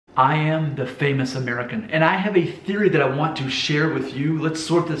I am the famous American, and I have a theory that I want to share with you. Let's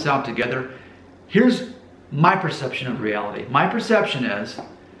sort this out together. Here's my perception of reality. My perception is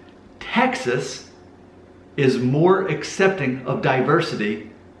Texas is more accepting of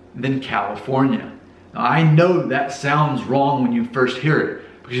diversity than California. Now, I know that sounds wrong when you first hear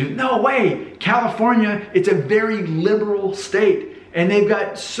it, because no way, California, it's a very liberal state. And they've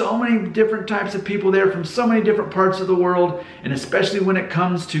got so many different types of people there from so many different parts of the world. And especially when it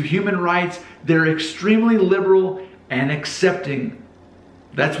comes to human rights, they're extremely liberal and accepting.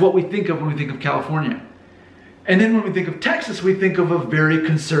 That's what we think of when we think of California. And then when we think of Texas, we think of a very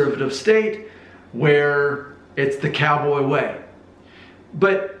conservative state where it's the cowboy way.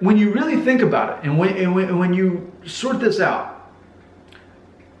 But when you really think about it, and when you sort this out,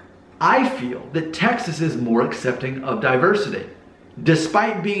 I feel that Texas is more accepting of diversity.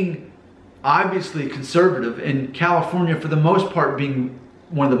 Despite being obviously conservative, and California for the most part being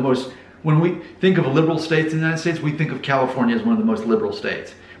one of the most, when we think of liberal states in the United States, we think of California as one of the most liberal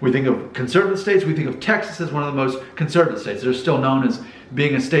states. We think of conservative states, we think of Texas as one of the most conservative states. They're still known as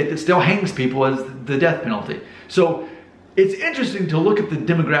being a state that still hangs people as the death penalty. So it's interesting to look at the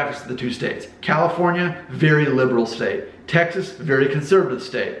demographics of the two states. California, very liberal state. Texas, very conservative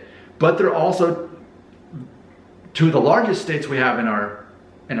state. But they're also two of the largest states we have in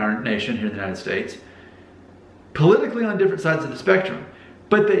our nation here in the United States, politically on different sides of the spectrum.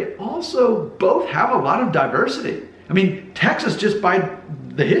 But they also both have a lot of diversity. I mean, Texas, just by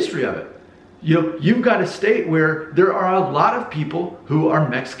the history of it, you've got a state where there are a lot of people who are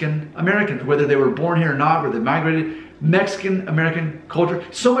Mexican Americans, whether they were born here or not, whether they migrated. Mexican American culture,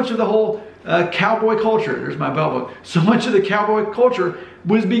 so much of the whole cowboy culture, there's my bell book, so much of the cowboy culture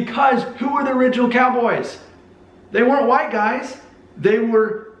was because who were the original cowboys? They weren't white guys. They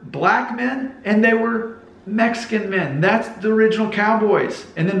were black men and they were Mexican men. That's the original cowboys.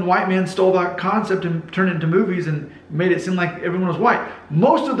 And then white men stole that concept and turned it into movies and made it seem like everyone was white.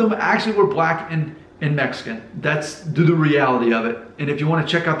 Most of them actually were black and Mexican. That's the reality of it. And if you want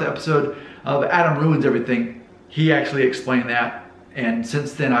to check out the episode of Adam Ruins Everything, he actually explained that. And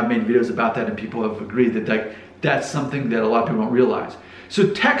since then I've made videos about that and people have agreed that that's something that a lot of people don't realize.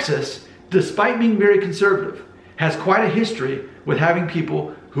 So Texas, despite being very conservative, has quite a history with having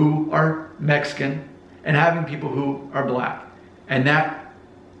people who are Mexican and having people who are black. And that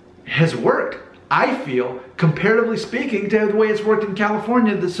has worked, I feel, comparatively speaking, to the way it's worked in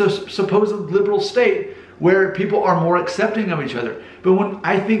California, the supposed liberal state, where people are more accepting of each other. But when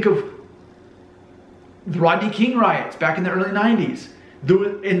I think of the Rodney King riots back in the early 90s,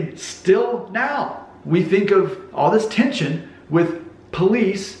 and still now, we think of all this tension with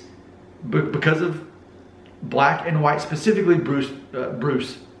police because of black and white, specifically Bruce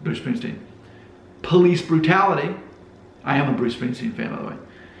Springsteen. Police brutality. I am a Bruce Springsteen fan, by the way.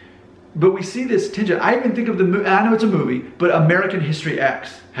 But we see this tension. I even think of the movie, I know it's a movie, but American History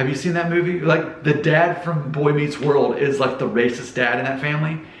X. Have you seen that movie? Like, the dad from Boy Meets World is like the racist dad in that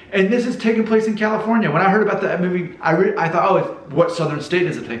family. And this is taking place in California. When I heard about that movie, I thought, oh, what southern state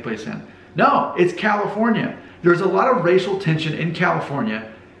does it take place in? No, it's California. There's a lot of racial tension in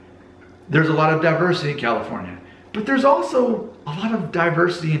California. There's a lot of diversity in California. But there's also a lot of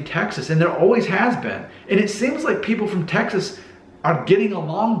diversity in Texas, and there always has been. And it seems like people from Texas are getting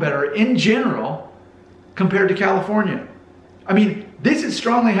along better in general compared to California. I mean, this is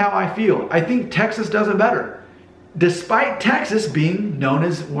strongly how I feel. I think Texas does it better. Despite Texas being known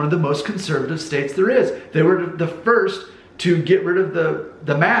as one of the most conservative states there is. They were the first to get rid of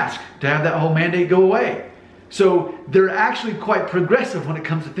the mask, to have that whole mandate go away. So they're actually quite progressive when it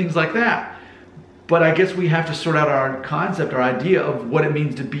comes to things like that. But I guess we have to sort out our concept, our idea of what it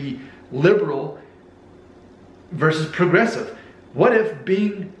means to be liberal versus progressive. What if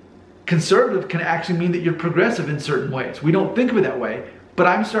being conservative can actually mean that you're progressive in certain ways? We don't think of it that way, but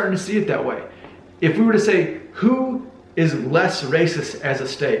I'm starting to see it that way. If we were to say, who is less racist as a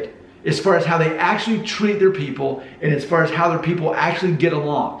state, as far as how they actually treat their people and as far as how their people actually get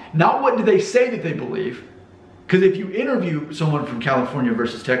along, not what do they say that they believe. Because if you interview someone from California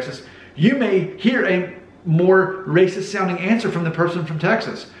versus Texas, you may hear a more racist sounding answer from the person from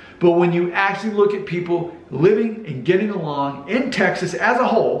Texas. But when you actually look at people living and getting along in Texas as a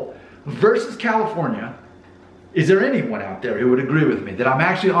whole versus California, is there anyone out there who would agree with me that I'm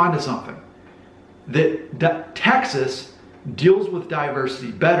actually onto something? That Texas deals with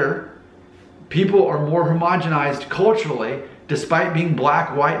diversity better. People are more homogenized culturally, despite being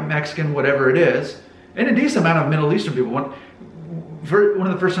black, white, Mexican, whatever it is. And a decent amount of Middle Eastern people. One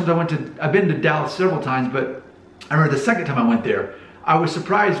of the first times I've been to Dallas several times, but I remember the second time I went there, I was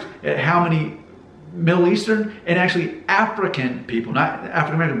surprised at how many Middle Eastern and actually African people, not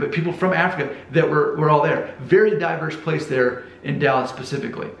African American, but people from Africa that were all there. Very diverse place there in Dallas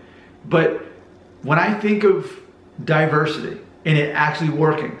specifically. But when I think of diversity and it actually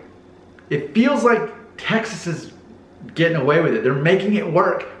working, it feels like Texas is getting away with it. They're making it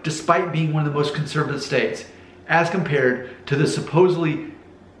work despite being one of the most conservative states as compared to the supposedly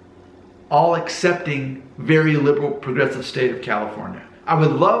all accepting, very liberal, progressive state of California. I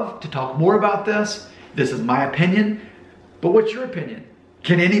would love to talk more about this. This is my opinion, but what's your opinion?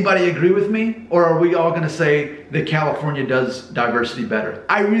 Can anybody agree with me? Or are we all gonna say that California does diversity better?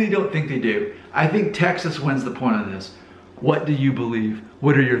 I really don't think they do. I think Texas wins the point of this. What do you believe?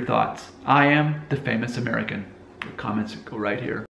 What are your thoughts? I am the famous American. Your comments go right here.